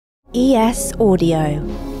ES Audio.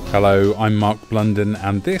 Hello, I'm Mark Blunden,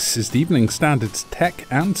 and this is the Evening Standard's Tech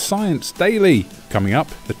and Science Daily. Coming up,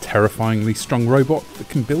 the terrifyingly strong robot that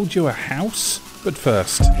can build you a house. But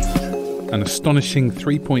first, an astonishing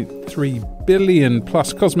 3.3 billion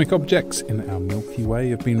plus cosmic objects in our Milky Way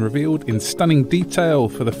have been revealed in stunning detail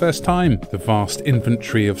for the first time. The vast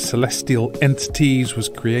inventory of celestial entities was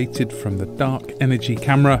created from the dark energy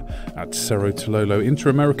camera at Cerro Tololo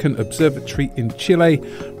Inter-American Observatory in Chile,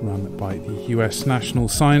 run by the US National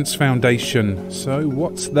Science Foundation. So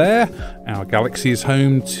what's there? Our galaxy is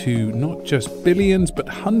home to not just billions but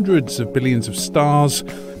hundreds of billions of stars,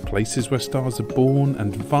 places where stars are born,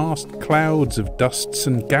 and vast clouds of dusts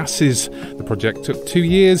and gases. The project took 2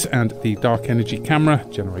 years, and the dark energy camera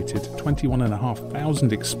generated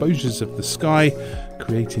 21,500 exposures of the sky,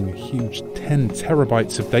 creating a huge 10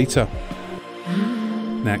 terabytes of data.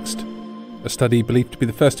 Next, a study believed to be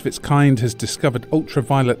the first of its kind has discovered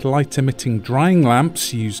ultraviolet light-emitting drying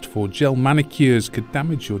lamps used for gel manicures could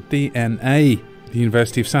damage your DNA. The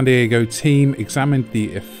University of San Diego team examined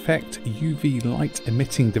the effect UV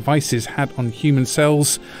light-emitting devices had on human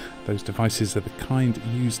cells. Those devices are the kind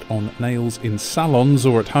used on nails in salons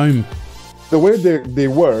or at home. The way they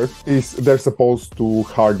work is they're supposed to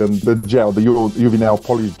harden the gel, the UV nail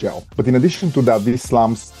polish gel. But in addition to that, these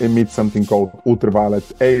lamps emit something called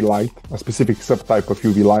ultraviolet A light, a specific subtype of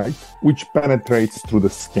UV light, which penetrates through the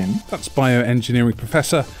skin. That's bioengineering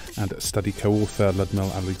professor and study co-author Ludmila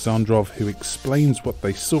Alexandrov, who explains what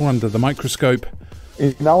they saw under the microscope.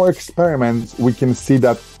 In our experiments, we can see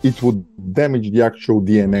that it would damage the actual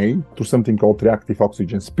DNA through something called reactive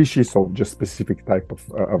oxygen species, so just specific type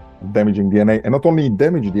of damaging DNA. And not only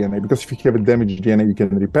damage DNA, because if you have a damaged DNA, you can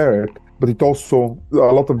repair it, but it also, a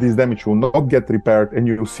lot of this damage will not get repaired, and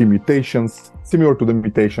you'll see mutations similar to the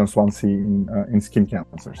mutations one see in skin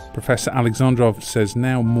cancers. Professor Alexandrov says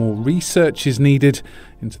now more research is needed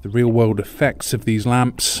into the real-world effects of these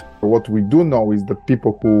lamps. What we do know is that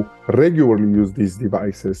people who regularly use these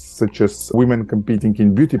devices, such as women competing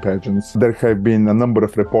in beauty pageants, there have been a number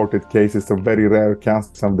of reported cases of very rare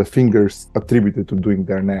cancers of the fingers attributed to doing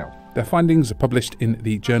their nail. Their findings are published in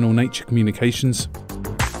the journal Nature Communications.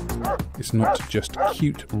 It's not just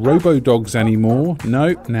cute robo-dogs anymore.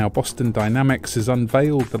 No, now Boston Dynamics has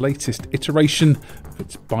unveiled the latest iteration of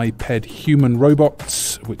its biped human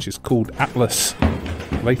robots, which is called Atlas.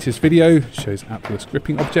 The latest video shows Atlas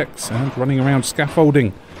gripping objects and running around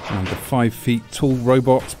scaffolding. And the 5 feet tall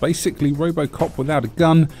robot, basically Robocop without a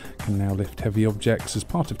gun, can now lift heavy objects as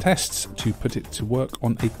part of tests to put it to work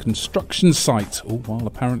on a construction site, all while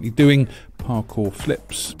apparently doing parkour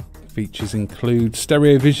flips. Features include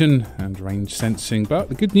stereo vision and range sensing, but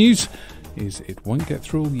the good news is it won't get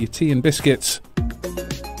through all your tea and biscuits.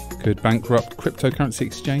 Could bankrupt cryptocurrency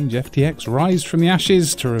exchange FTX rise from the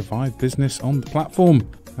ashes to revive business on the platform?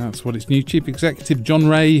 That's what its new chief executive John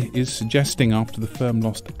Ray is suggesting after the firm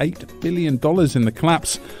lost $8 billion in the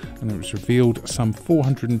collapse, and it was revealed some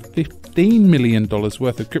 $415 million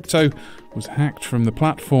worth of crypto was hacked from the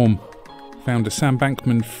platform. Founder Sam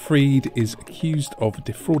Bankman-Fried is accused of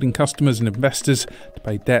defrauding customers and investors to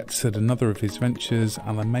pay debts at another of his ventures,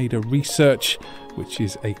 Alameda Research, which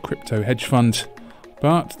is a crypto hedge fund.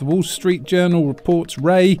 But the Wall Street Journal reports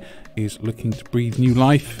Ray is looking to breathe new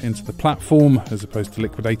life into the platform as opposed to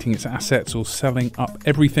liquidating its assets or selling up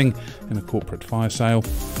everything in a corporate fire sale.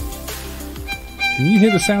 Can you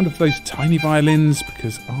hear the sound of those tiny violins?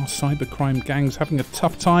 Because are cybercrime gangs having a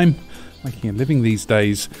tough time making a living these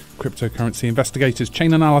days? Cryptocurrency investigators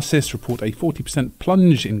Chainalysis report a 40%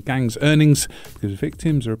 plunge in gangs' earnings because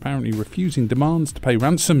victims are apparently refusing demands to pay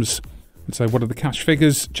ransoms. And so what are the cash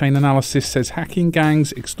figures? Chainalysis says hacking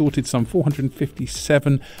gangs extorted some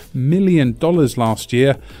 $457 million last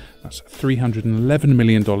year. That's $311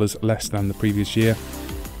 million less than the previous year.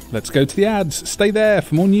 Let's go to the ads. Stay there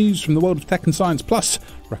for more news from the world of tech and science, plus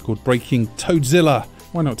record-breaking Toadzilla.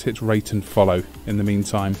 Why not hit rate and follow in the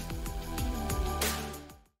meantime?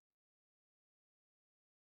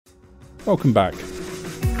 Welcome back.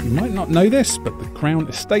 You might not know this, but the Crown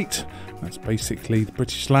Estate, that's basically the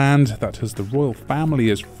British land that has the royal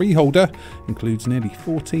family as freeholder, includes nearly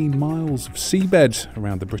 14 miles of seabed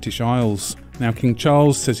around the British Isles. Now King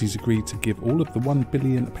Charles says he's agreed to give all of the £1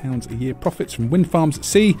 billion a year profits from wind farms at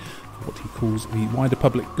sea for what he calls the wider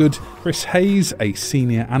public good. Chris Hayes, a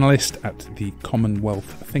senior analyst at the Commonwealth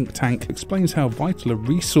think tank, explains how vital a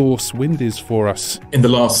resource wind is for us. In the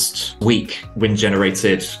last week, wind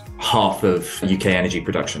generated half of UK energy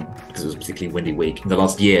production because it was a particularly windy week. In the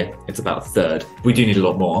last year, it's about a third. We do need a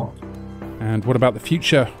lot more. And what about the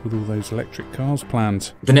future with all those electric cars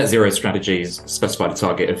planned? The net zero strategies specified a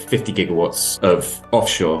target of 50 gigawatts of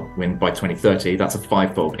offshore wind by 2030. That's a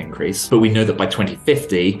 5-fold increase. But we know that by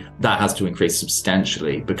 2050, that has to increase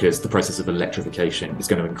substantially because the process of electrification is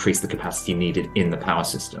going to increase the capacity needed in the power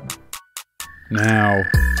system. Now,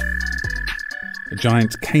 a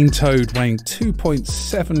giant cane toad weighing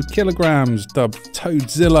 2.7 kilograms, dubbed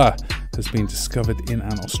Toadzilla, has been discovered in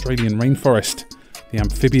an Australian rainforest. The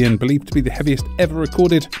amphibian, believed to be the heaviest ever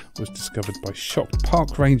recorded, was discovered by shocked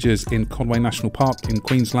park rangers in Conway National Park in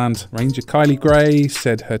Queensland. Ranger Kylie Gray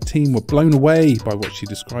said her team were blown away by what she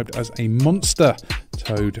described as a monster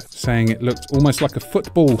toad, saying it looked almost like a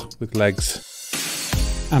football with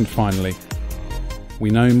legs. And finally, we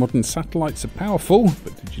know modern satellites are powerful,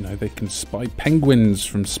 but did you know they can spy penguins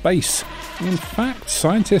from space? In fact,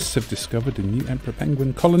 scientists have discovered a new emperor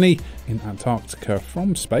penguin colony in Antarctica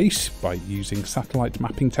from space by using satellite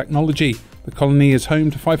mapping technology. The colony is home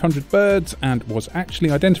to 500 birds and was actually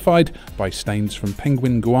identified by stains from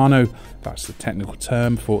penguin guano. That's the technical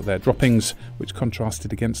term for their droppings, which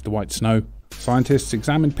contrasted against the white snow. Scientists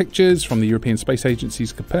examined pictures from the European Space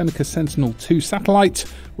Agency's Copernicus Sentinel-2 satellite,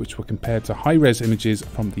 which were compared to high-res images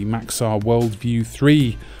from the Maxar Worldview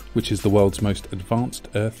 3, which is the world's most advanced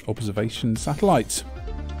Earth observation satellite.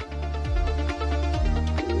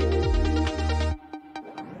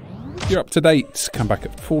 You're up to date. Come back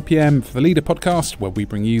at 4 p.m. for the Leader podcast, where we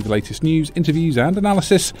bring you the latest news, interviews and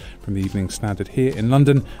analysis from the Evening Standard here in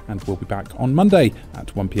London, and we'll be back on Monday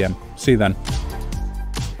at 1 p.m. See you then.